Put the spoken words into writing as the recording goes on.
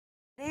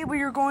Today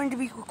we are going to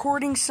be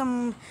recording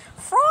some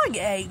frog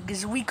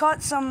eggs. We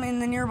caught some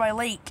in the nearby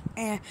lake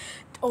and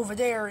over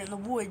there in the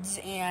woods,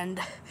 and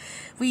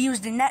we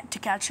used a net to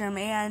catch them,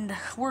 and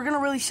we're going to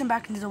release them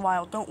back into the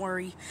wild, don't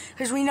worry,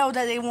 because we know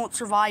that they won't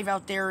survive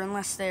out there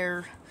unless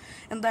they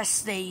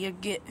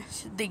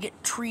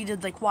get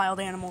treated like wild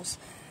animals.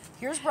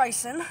 Here's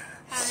Bryson.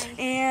 Hi.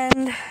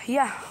 And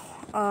yeah,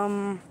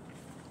 hold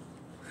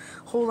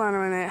on a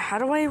minute. How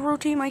do I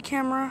rotate my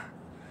camera?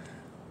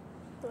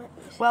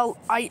 Well,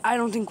 I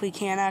don't think we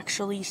can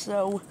actually,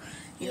 so...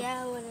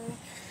 Yeah, whatever.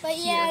 But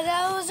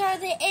yeah, those are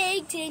the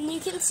eggs, and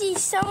you can see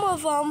some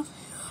of them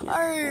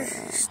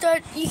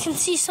you can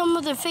see some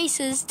of their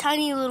faces,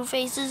 tiny little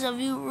faces if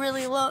you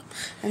really look.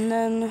 And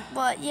then...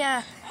 But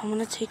yeah. I'm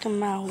gonna take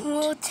them out.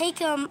 We'll take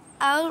them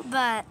out,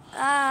 but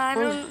I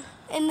don't...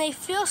 And they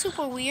feel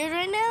super weird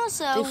right now,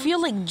 so... They feel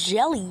like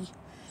jelly.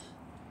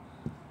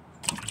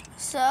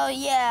 So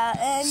yeah,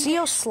 and... See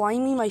how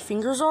slimy my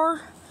fingers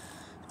are?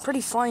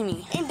 Pretty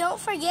slimy. And don't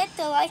forget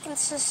to like and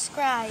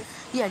subscribe.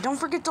 Yeah, don't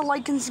forget to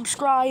like and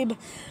subscribe,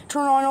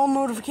 turn on all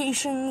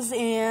notifications,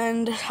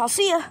 and I'll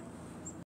see ya.